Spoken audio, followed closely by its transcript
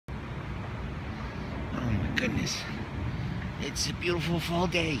goodness. It's a beautiful fall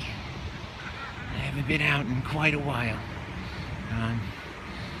day. I haven't been out in quite a while.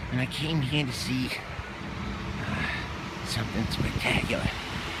 And I came here to see something spectacular,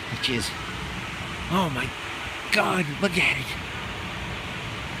 which is, oh my God, look at it.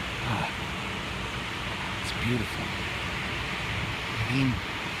 Oh, it's beautiful. I mean,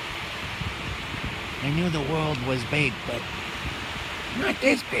 I knew the world was big, but not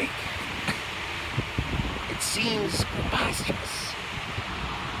this big. It seems preposterous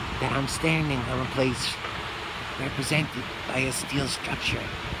that I'm standing on a place represented by a steel structure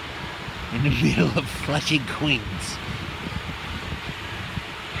in the middle of Flushing, Queens.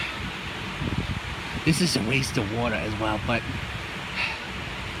 This is a waste of water as well, but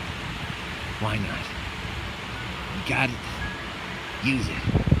why not? You gotta use it.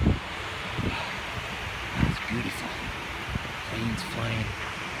 It's beautiful. Planes flying,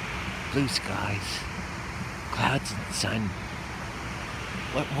 blue skies, clouds and sun.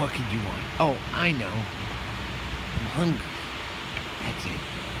 What more could you want? Oh, I know. I'm hungry. That's it.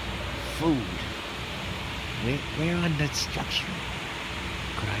 Food. Where on that structure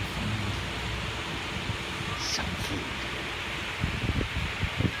could I find some food?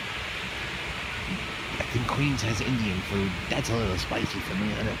 I think Queens has Indian food. That's a little spicy for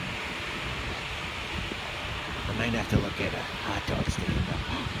me. I might have to look at a hot dog stand.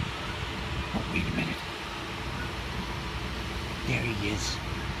 Oh, wait a minute. There he is.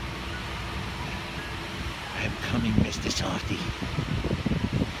 I'm coming, Mr. Softy.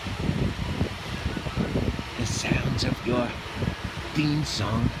 The sounds of your theme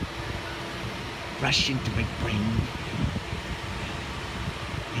song rush into my brain,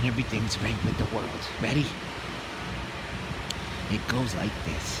 and everything's right with the world. Ready? It goes like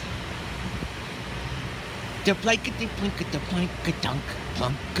this. The blankety blankety blank-a-dunk,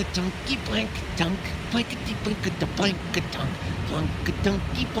 blunk-a-dunky blank-a-dunk, blankety blankety blank-a-dunk,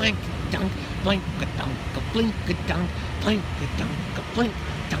 blunk-a-dunky blank-a-dunk, blank-a-dunk, blink-a-dunk, blank-a-dunk,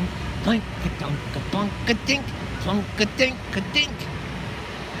 blink-a-dunk, blank-a-dunk, blunk-a-dink, blunk-a-dink-a-dink.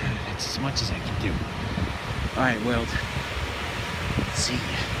 That's as much as I can do. All right, world. See ya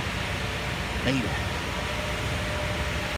later.